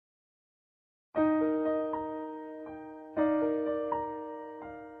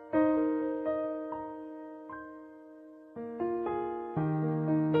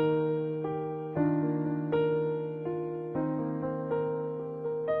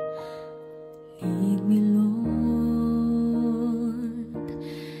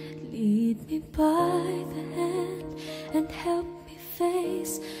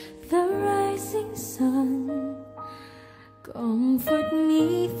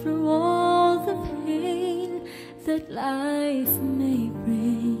that life may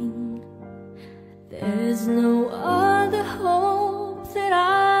bring. There's no other hope that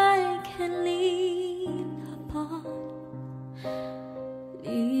I can lean upon.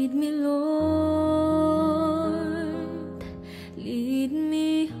 Lead me, Lord, lead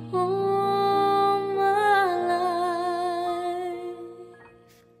me all my life.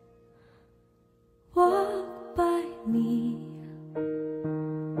 Walk by me,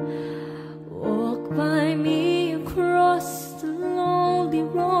 walk by me across the lonely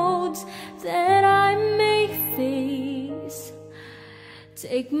roads that I may face.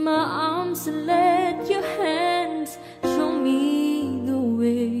 Take my arms and let your hands show me the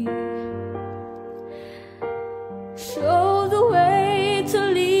way. Show the way to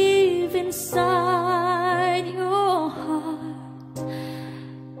live inside your heart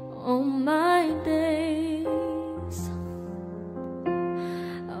all my days,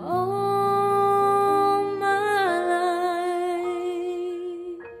 all my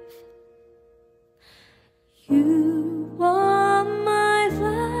life. You are my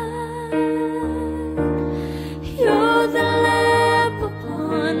light, you're the lamp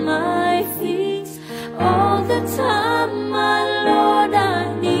upon my feet. All the time, my Lord,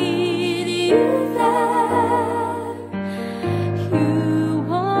 I need you there. You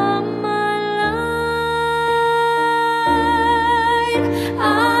are my light.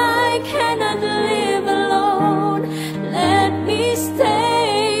 I cannot live alone. Let me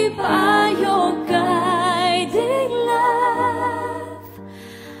stay by your guiding love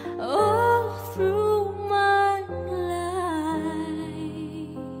all through my life.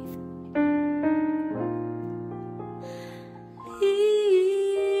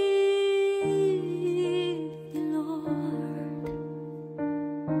 Lead me, Lord.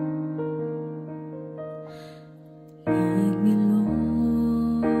 Lead me,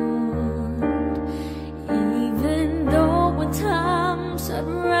 Lord. Even though at times I'd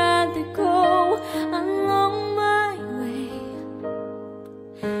rather go along my way,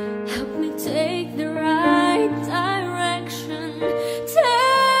 help me take the right direction.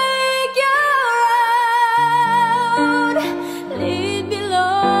 Take your road. Lead me,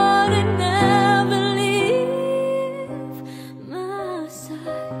 Lord, and never leave my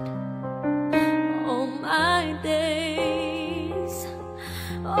side all my days,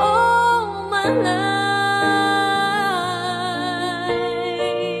 all my life.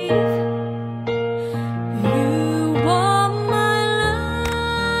 You are my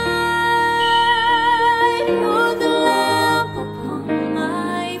light, you're the lamp upon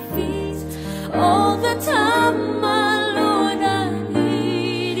my feet. All the time, my Lord, I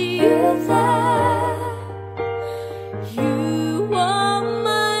need you there. You are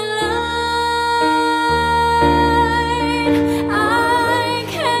my light. I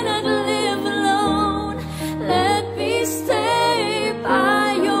cannot live alone. Let me stay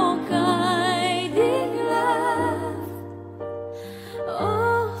by your guiding love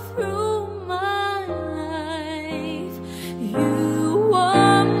all through my life. You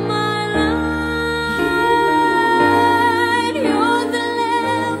are my light. You're the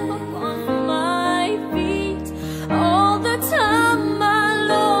lamp upon my feet. All the time, my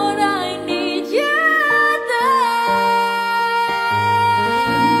Lord, I need you there.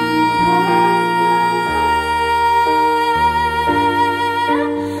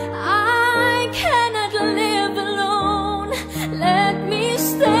 I cannot live alone. Let me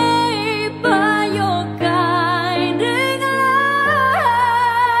stay by your guiding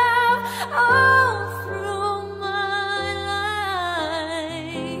love all through my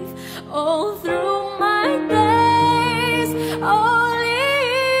life, all through my days. Oh,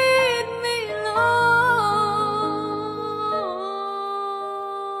 lead me,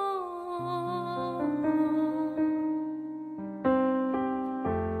 Lord.